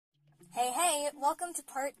welcome to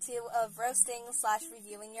part 2 of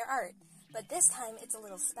roasting/reviewing your art. But this time it's a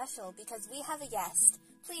little special because we have a guest.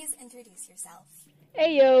 Please introduce yourself.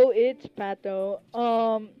 Hey yo, it's Pato.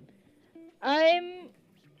 I'm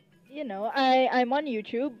on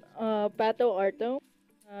YouTube, PattosArttos.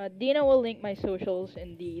 Dina will link my socials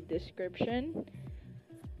in the description.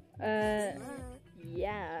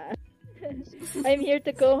 Yeah. I'm here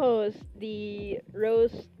to co-host the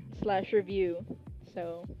roast/review.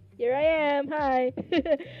 So, here I am. Hi.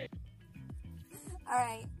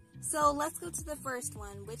 Alright, so let's go to the first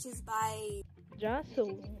one, which is by...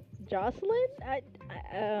 Jocelyn?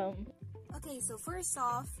 Okay, so first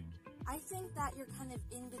off, I think that you're kind of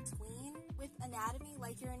in between with anatomy.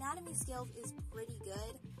 Like, your anatomy skills is pretty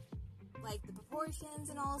good. Like, the proportions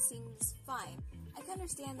and all seems fine. I can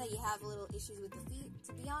understand that you have a little issues with the feet.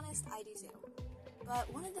 To be honest, I do too. But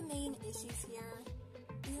one of the main issues here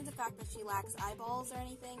isn't the fact that she lacks eyeballs or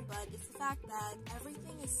anything, but it's the fact that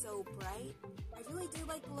everything is so bright. I really do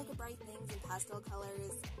like the look of bright things in pastel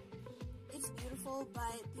colors. It's beautiful,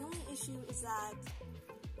 but the only issue is that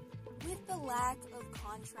with the lack of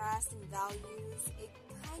contrast and values, it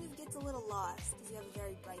kind of gets a little lost because you have a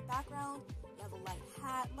very bright background, you have a light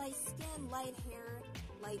hat, light skin, light hair,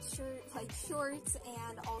 light shirt, light shorts,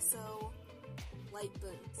 and also light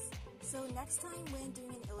boots. So next time when doing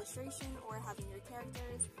an illustration or having your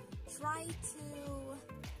characters, try to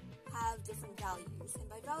have different values. And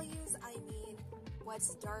by values, I mean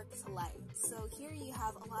what's dark to light. So here you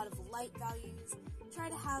have a lot of light values. Try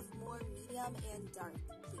to have more medium and dark,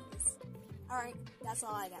 please. Alright, that's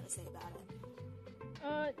all I gotta say about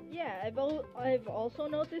it. Yeah, I've also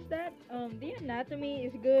noticed that the anatomy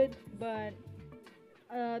is good, but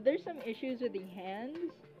there's some issues with the hands.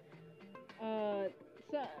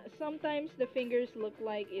 Sometimes the fingers look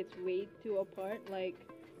like it's way too apart, like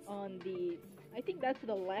on the, I think that's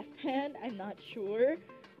the left hand, I'm not sure,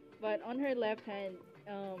 but on her left hand,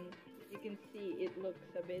 you can see it looks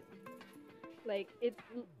a bit, like,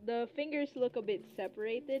 the fingers look a bit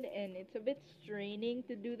separated, and it's a bit straining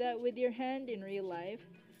to do that with your hand in real life,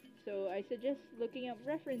 so I suggest looking up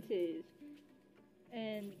references.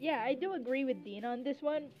 And yeah, I do agree with Dina on this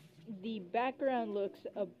one. The background looks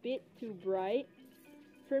a bit too bright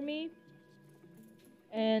for me,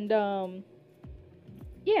 and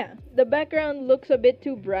yeah, the background looks a bit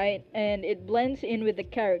too bright and it blends in with the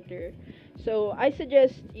character, so I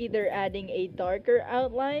suggest either adding a darker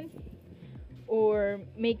outline or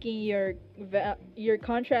making your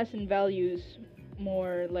contrast and values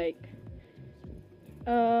more like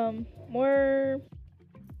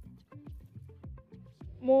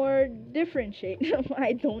more differentiate.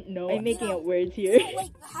 I don't know, I'm making up words here.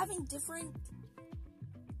 Like having different,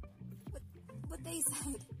 what they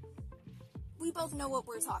said, we both know what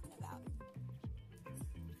we're talking about.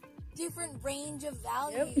 Different range of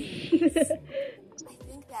values. Yep. I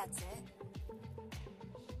think that's it.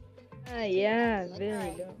 Yeah, there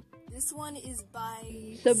we go. This one is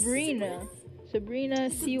by Sabrina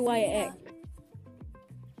CYX.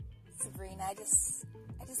 Sabrina, I just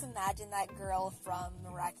imagine that girl from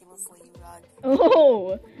Miraculously Rug.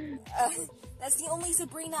 Oh! That's the only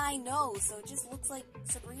Sabrina I know, so it just looks like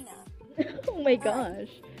Sabrina. Oh my gosh.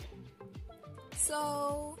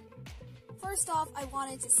 So, first off, I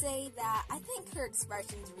wanted to say that I think her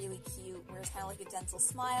expression's really cute, where it's kind of like a gentle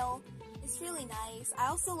smile. It's really nice. I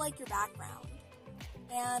also like your background.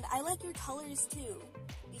 And I like your colors too,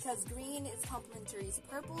 because green is complementary to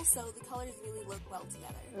purple, so the colors really look well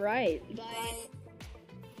together. Right. But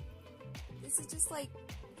this is just like,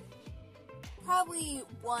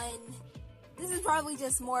 this is probably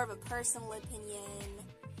just more of a personal opinion,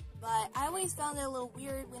 but I always found it a little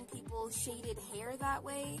weird when people shaded hair that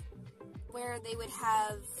way, where they would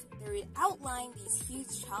outline these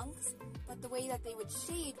huge chunks, but the way that they would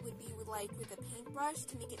shade would be with a paintbrush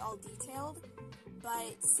to make it all detailed.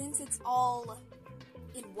 But since it's all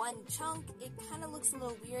in one chunk, it kind of looks a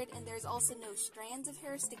little weird, and there's also no strands of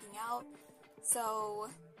hair sticking out, so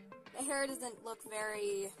the hair doesn't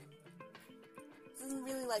really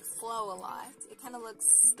flow a lot. It kind of looks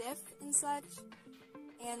stiff and such.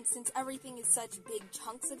 And since everything is such big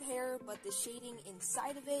chunks of hair, but the shading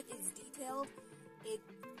inside of it is detailed, it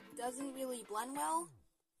doesn't really blend well.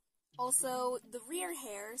 Also, the rear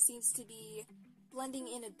hair seems to be blending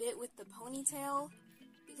in a bit with the ponytail,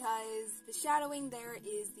 because the shadowing there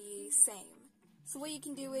is the same. So what you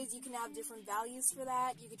can do is you can have different values for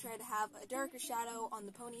that. You could try to have a darker shadow on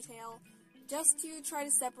the ponytail, just to try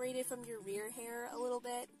to separate it from your rear hair a little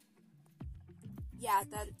bit. Yeah,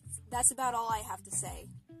 that's about all I have to say.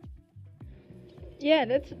 Yeah,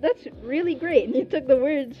 that's really great. You took the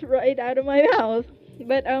words right out of my mouth.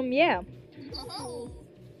 But yeah, Oh.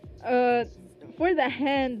 For the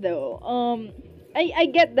hand though, I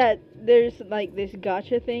get that there's like this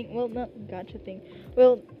gotcha thing. Well, not gotcha thing.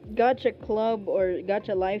 Well, gotcha club or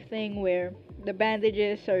gotcha life thing where the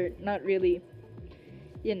bandages are not really,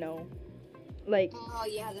 you know, like. Oh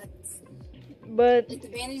yeah, that's But like the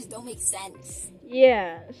bandages don't make sense.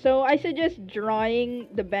 yeah, so I suggest drawing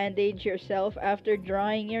the bandage yourself after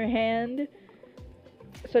drawing your hand,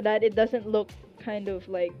 so that it doesn't look kind of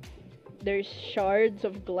like there's shards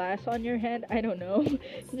of glass on your hand. I don't know.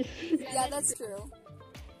 Yeah, that's true.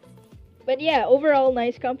 But yeah, overall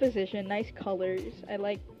nice composition, nice colors. I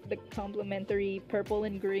like the complementary purple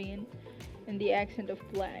and green and the accent of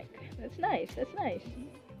black. That's nice. That's nice.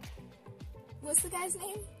 What's the guy's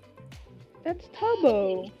name? That's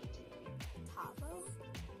Tabo. Tabo?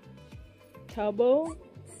 Tabo?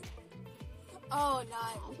 Oh,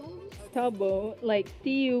 not Tabo, like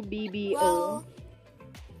Tubbo. Well,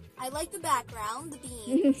 I like the background, the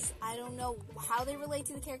beans. I don't know how they relate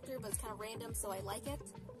to the character, but it's kind of random, so I like it.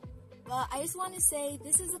 But I just want to say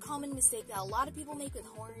this is a common mistake that a lot of people make with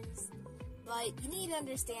horns. But you need to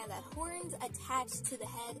understand that horns attach to the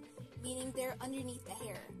head, meaning they're underneath the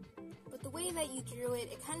hair. But the way that you drew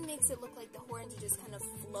it, it kind of makes it look like the horns are just kind of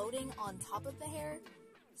floating on top of the hair.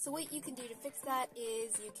 So what you can do to fix that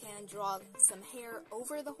is you can draw some hair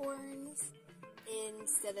over the horns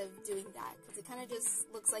instead of doing that, because it kind of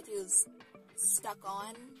just looks like it was stuck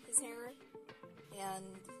on his hair, and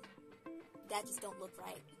that just don't look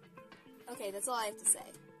right. Okay, that's all I have to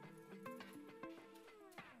say.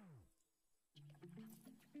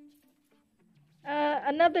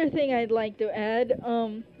 Another thing I'd like to add,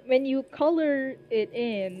 when you color it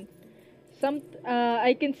in,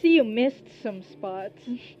 I can see you missed some spots.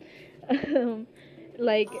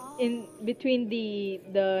 Like in between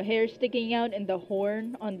the hair sticking out and the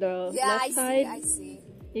horn on the left side. I see.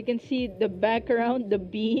 You can see the background, the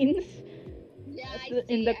beans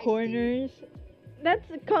in the corners. That's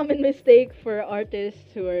a common mistake for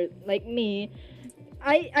artists who are like me.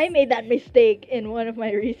 I made that mistake in one of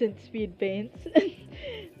my recent speed paints.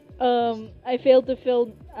 I failed to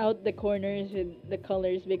fill out the corners with the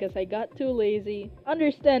colors because I got too lazy.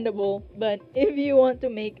 Understandable, but if you want to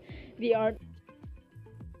make the art,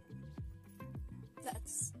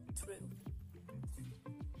 That's true.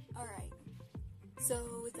 Alright. So,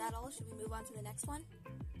 is that all? Should we move on to the next one?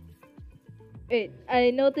 wait,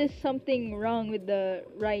 I noticed something wrong with the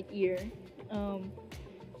right ear.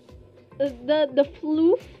 The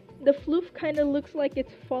floof kind of looks like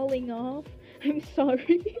it's falling off. I'm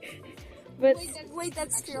sorry, but Wait,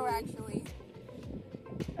 that's true actually.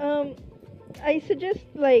 I suggest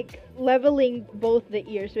like leveling both the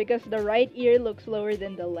ears because the right ear looks lower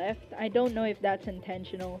than the left. I don't know if that's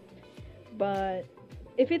intentional, but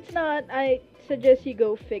if it's not, I suggest you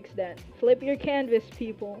go fix that. Flip your canvas,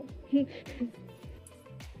 people.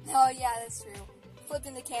 Oh yeah, that's true.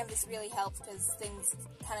 Flipping the canvas really helps because things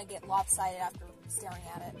kind of get lopsided after staring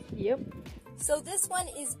at it. Yep. So this one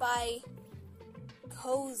is by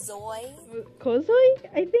ꜱᴏᴄ. Kozoi?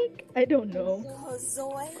 I think. I don't know.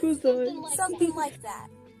 ꜱᴏᴄ? Kozoi. Something like that.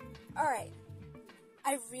 Alright.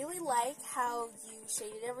 I really like how you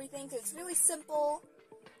shaded everything because it's really simple,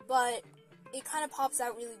 but it kind of pops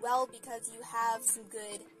out really well because you have some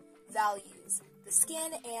good values. The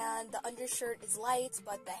skin and the undershirt is light,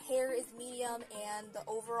 but the hair is medium and the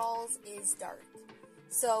overalls is dark.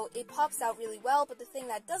 So it pops out really well, but the thing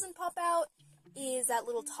that doesn't pop out is that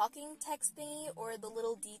little talking text thingy or the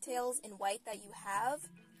little details in white that you have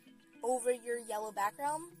over your yellow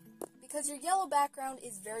background. Because your yellow background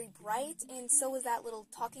is very bright and so is that little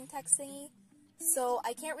talking text thingy. So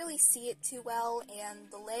I can't really see it too well, and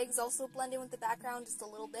the legs also blend in with the background just a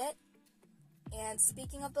little bit. And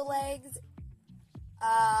speaking of the legs,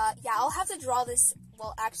 yeah, I'll have to draw this.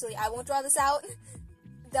 Well, actually, I won't draw this out.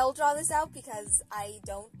 They'll draw this out because I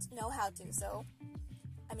don't know how to, so.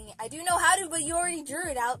 I mean, I do know how to, but you already drew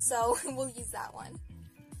it out, so we'll use that one.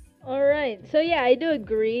 Alright, so yeah, I do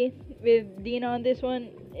agree with Dina on this one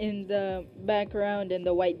in the background and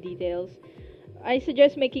the white details. I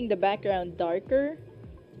suggest making the background darker.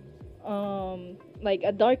 Like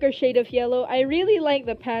a darker shade of yellow. I really like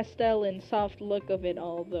the pastel and soft look of it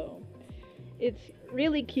all, though. It's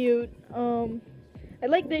really cute. I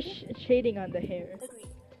like the shading on the hair. Agreed.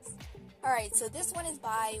 Alright, so this one is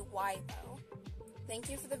by 꽌ᴅ. Thank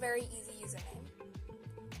you for the very easy username.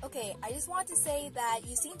 Okay, I just want to say that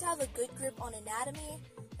you seem to have a good grip on anatomy.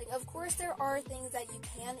 Like, of course there are things that you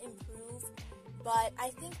can improve, but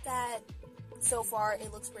I think that so far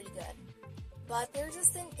it looks pretty good. But there's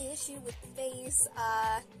just an issue with the face.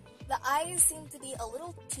 The eyes seem to be a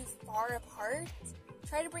little too far apart.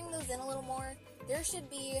 try to bring those in a little more. There should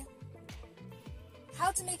be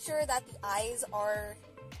how to make sure that the eyes are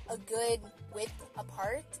a good width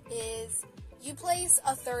apart is you place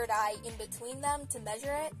a third eye in between them to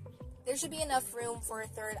measure it. There should be enough room for a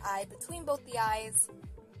third eye between both the eyes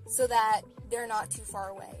so that they're not too far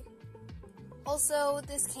away. Also,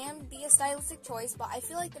 this can be a stylistic choice, but I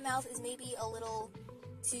feel like the mouth is maybe a little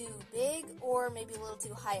too big or maybe a little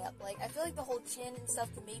too high up. Like, I feel like the whole chin and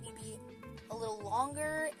stuff could maybe be a little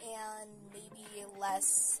longer and maybe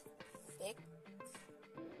less thick.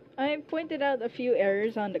 I pointed out a few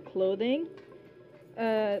errors on the clothing.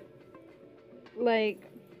 Like,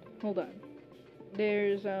 hold on.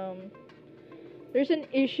 There's an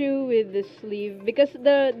issue with the sleeve because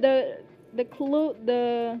the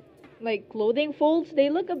clothing folds, they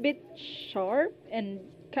look a bit sharp and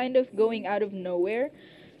kind of going out of nowhere.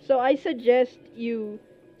 So I suggest you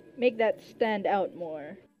make that stand out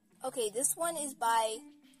more. Okay, this one is by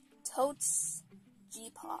ꜱᴄ괜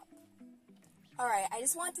Alright, I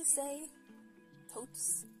just want to say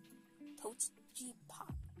ꜱᴄ괜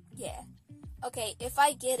Yeah. Okay, if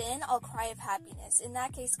I get in, I'll cry of happiness. In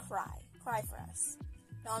that case, cry. Cry for us.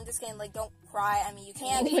 No, I'm just kidding. Like, don't cry. I mean, you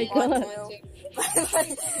can if you want to. But,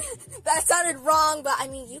 like, that sounded wrong, but I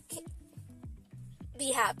mean, you can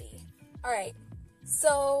be happy. Alright,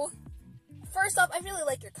 so first off, I really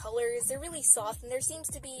like your colors. They're really soft, and there seems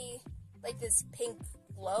to be like this pink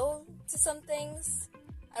glow to some things.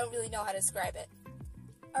 I don't really know how to describe it.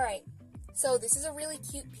 Alright, so this is a really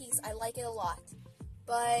cute piece. I like it a lot.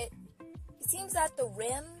 But it seems that the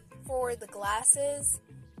rim for the glasses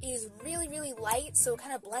is really, really light, so it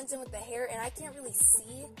kind of blends in with the hair, and I can't really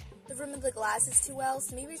see the rim of the glasses too well,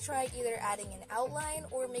 so maybe try either adding an outline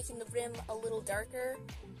or making the rim a little darker,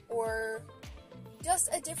 or just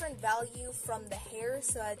a different value from the hair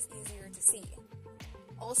so that it's easier to see.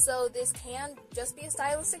 Also, this can just be a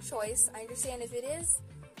stylistic choice. I understand if it is,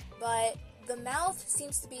 but the mouth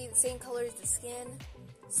seems to be the same color as the skin,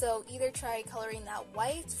 so either try coloring that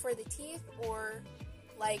white for the teeth or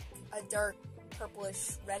like a dark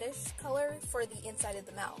purplish reddish color for the inside of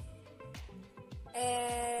the mouth.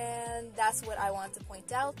 And that's what I want to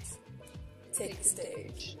point out. Take the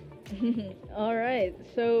stage. Alright,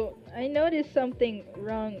 so I noticed something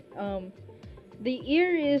wrong. The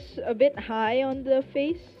ear is a bit high on the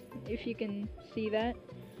face, if you can see that,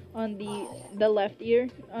 on the left ear,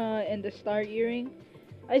 and the star earring.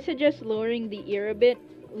 I suggest lowering the ear a bit.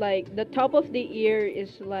 Like, the top of the ear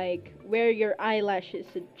is like where your eyelashes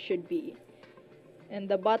should be, and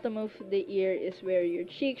the bottom of the ear is where your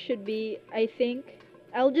cheek should be, I think.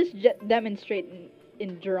 I'll just demonstrate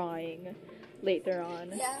in drawing later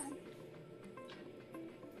on. Yeah.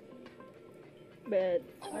 But,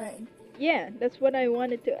 Alright. yeah, that's what I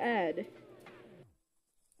wanted to add.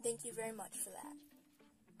 Thank you very much for that.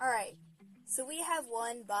 Alright, so we have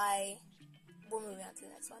one by... We're moving on to the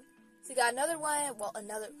next one. So we got another one,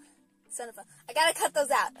 son of a... I gotta cut those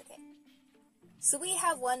out, okay. So we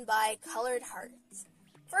have one by Colored Hearts.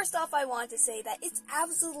 First off, I want to say that it's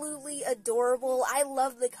absolutely adorable. I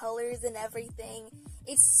love the colors and everything.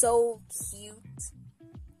 It's so cute.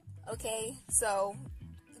 Okay, so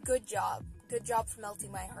good job. Good job for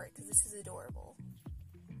melting my heart, because this is adorable.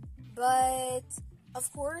 But,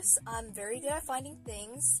 of course, I'm very good at finding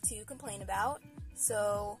things to complain about.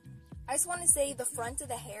 So, I just want to say the front of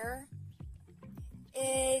the hair,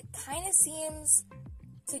 it kind of seems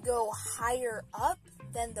to go higher up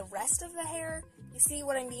than the rest of the hair. You see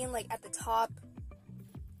what I mean? Like, at the top,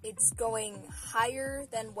 it's going higher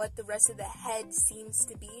than what the rest of the head seems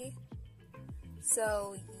to be.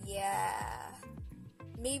 So, yeah.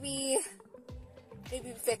 Maybe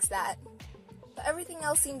fix that. But everything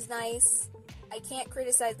else seems nice. I can't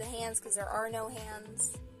criticize the hands because there are no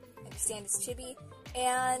hands. I understand it's chibi.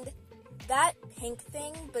 And that pink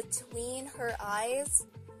thing between her eyes,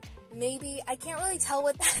 maybe, I can't really tell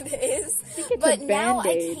what that is. I think it's but a now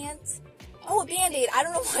Band-Aid. I can't. Oh, a Band-Aid. I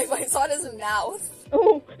don't know why I saw it as a mouth.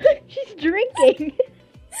 Oh, she's drinking.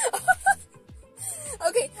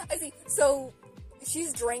 Okay, I see. So,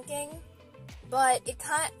 she's drinking, but it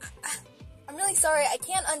I'm really sorry, I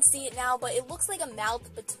can't unsee it now, but it looks like a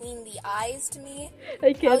mouth between the eyes to me.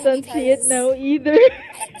 I can't unsee it now either.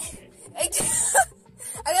 I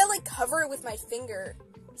gotta like cover it with my finger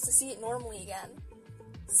just to see it normally again.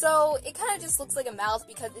 So it kind of just looks like a mouth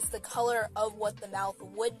because it's the color of what the mouth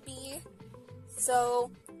would be.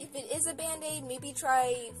 So if it is a Band-Aid, maybe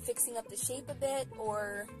try fixing up the shape a bit,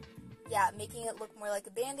 or yeah, making it look more like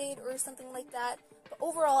a Band-Aid or something like that. But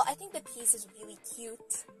overall, I think the piece is really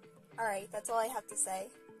cute. Alright, that's all I have to say.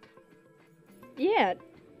 Yeah,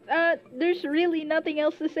 there's really nothing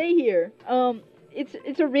else to say here.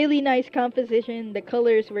 it's a really nice composition. The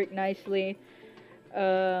colors work nicely.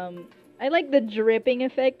 I like the dripping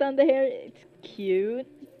effect on the hair. It's cute.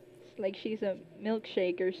 It's like she's a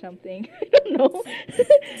milkshake or something. I don't know.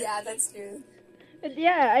 Yeah, that's true. But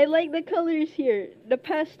yeah, I like the colors here. The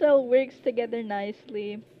pastel works together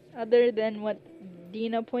nicely. Other than what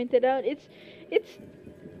Dina pointed out, it's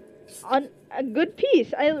on a good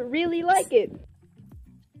piece. I really like it.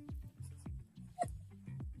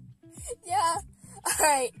 Yeah.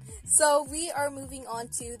 Alright, so we are moving on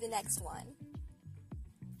to the next one.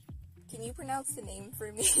 Can you pronounce the name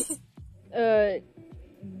for me?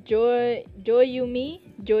 Joyumi,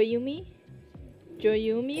 Joyumio,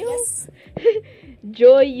 Yes.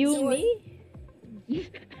 Joyumi,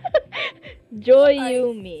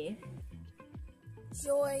 Joyumi,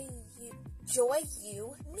 Joy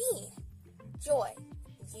you me. Joy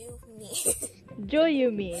you me.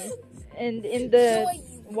 Joyumi, and in the Joy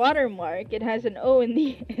you. watermark it has an O in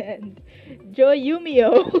the end.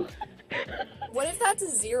 Joyumio. What if that's a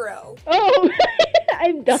 0? Oh,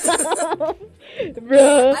 I'm dumb,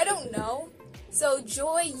 bro. I don't know. So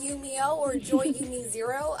Joy Yumio or Joy Yumi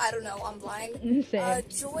 0? I don't know. I'm blind. Same.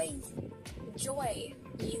 Joy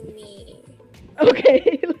Yumi.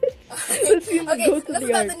 Okay, let's Okay, go to enough the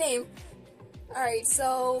about art. the name. Alright,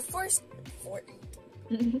 so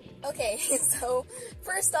okay, so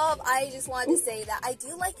first off, I just wanted to say that I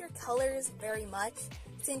do like your colors very much,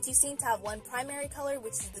 since you seem to have one primary color,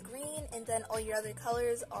 which is the green, and then all your other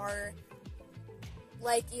colors are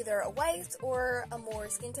like either a white or a more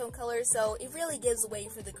skin tone color, so it really gives way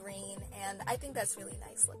for the green, and I think that's really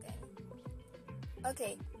nice looking.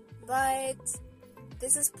 Okay, but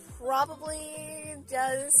this is probably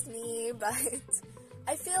just me, but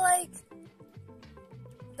I feel like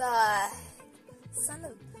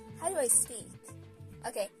how do I speak?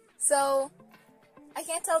 Okay, so I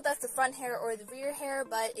can't tell if that's the front hair or the rear hair,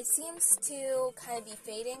 but it seems to kind of be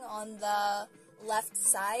fading on the left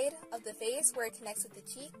side of the face where it connects with the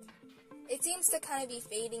cheek. It seems to kind of be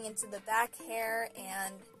fading into the back hair,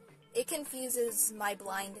 and it confuses my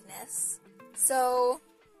blindness. So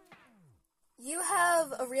you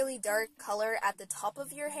have a really dark color at the top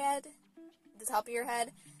of your head,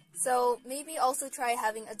 so maybe also try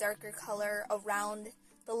having a darker color around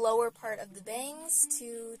the lower part of the bangs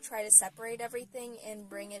to try to separate everything and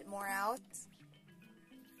bring it more out.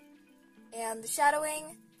 And the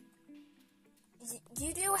shadowing,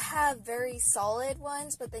 you do have very solid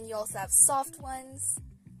ones, but then you also have soft ones.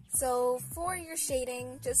 So for your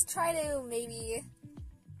shading, just try to maybe,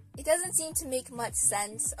 it doesn't seem to make much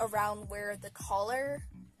sense around where the collar,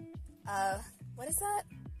 what is that?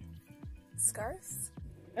 Scarf?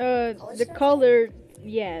 The collar,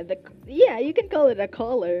 yeah, you can call it a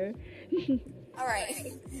collar.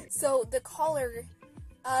 Alright, so the collar,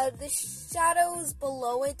 the shadows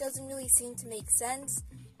below it doesn't really seem to make sense,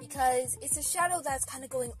 because it's a shadow that's kind of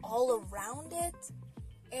going all around it,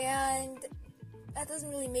 and that doesn't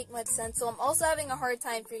really make much sense. So I'm also having a hard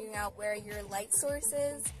time figuring out where your light source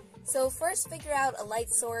is. So first figure out a light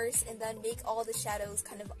source, and then make all the shadows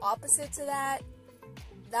kind of opposite to that.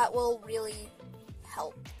 That will really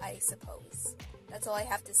help, I suppose. That's all I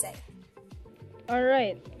have to say.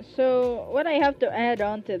 Alright, so what I have to add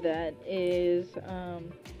on to that is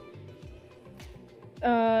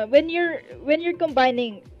when you're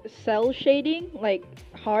combining cell shading, like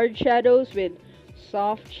hard shadows with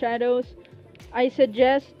soft shadows, I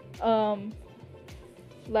suggest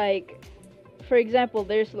like, for example,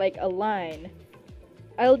 there's like a line.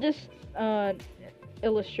 I'll just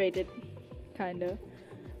illustrate it, kinda.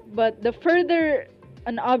 But the further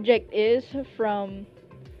an object is from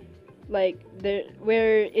like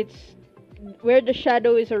where the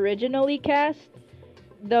shadow is originally cast,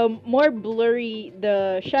 the more blurry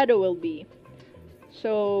the shadow will be.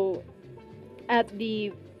 So at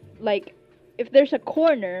the, like, if there's a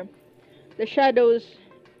corner, the shadows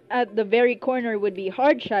at the very corner would be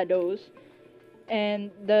hard shadows,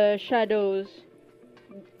 and the shadows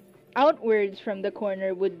outwards from the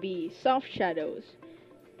corner would be soft shadows.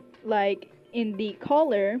 Like in the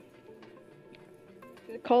collar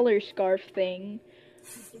scarf thing,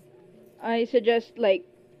 I suggest like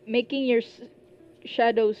making your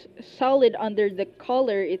shadows solid under the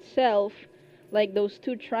collar itself, like those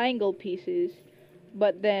two triangle pieces,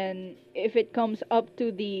 but then if it comes up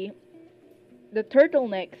to the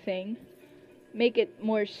turtleneck thing, make it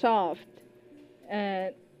more soft,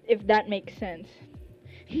 if that makes sense.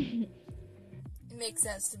 It makes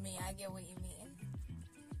sense to me. I get what you mean.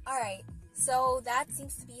 Alright, so that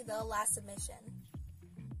seems to be the last submission.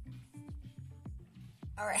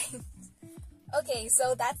 Alright. Okay,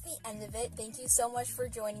 so that's the end of it. Thank you so much for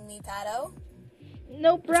joining me, Patto.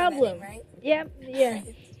 No problem. Name, right? Yep, yeah.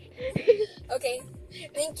 Okay,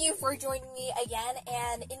 thank you for joining me again,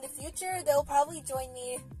 and in the future, they'll probably join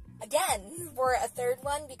me again for a third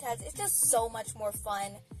one, because it's just so much more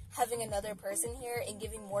fun having another person here and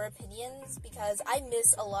giving more opinions, because I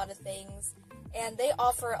miss a lot of things, and they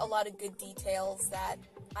offer a lot of good details that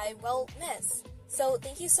I, well, miss. So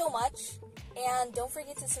thank you so much, and don't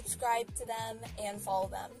forget to subscribe to them and follow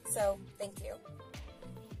them. So thank you.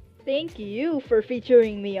 Thank you for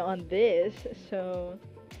featuring me on this. So,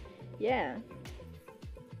 yeah.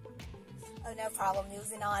 Oh, no problem. It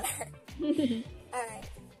was an honor. Alright.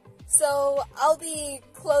 So, I'll be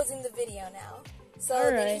closing the video now. So,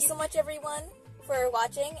 thank you so much, everyone, for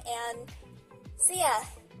watching, and see ya!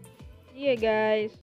 See ya, guys.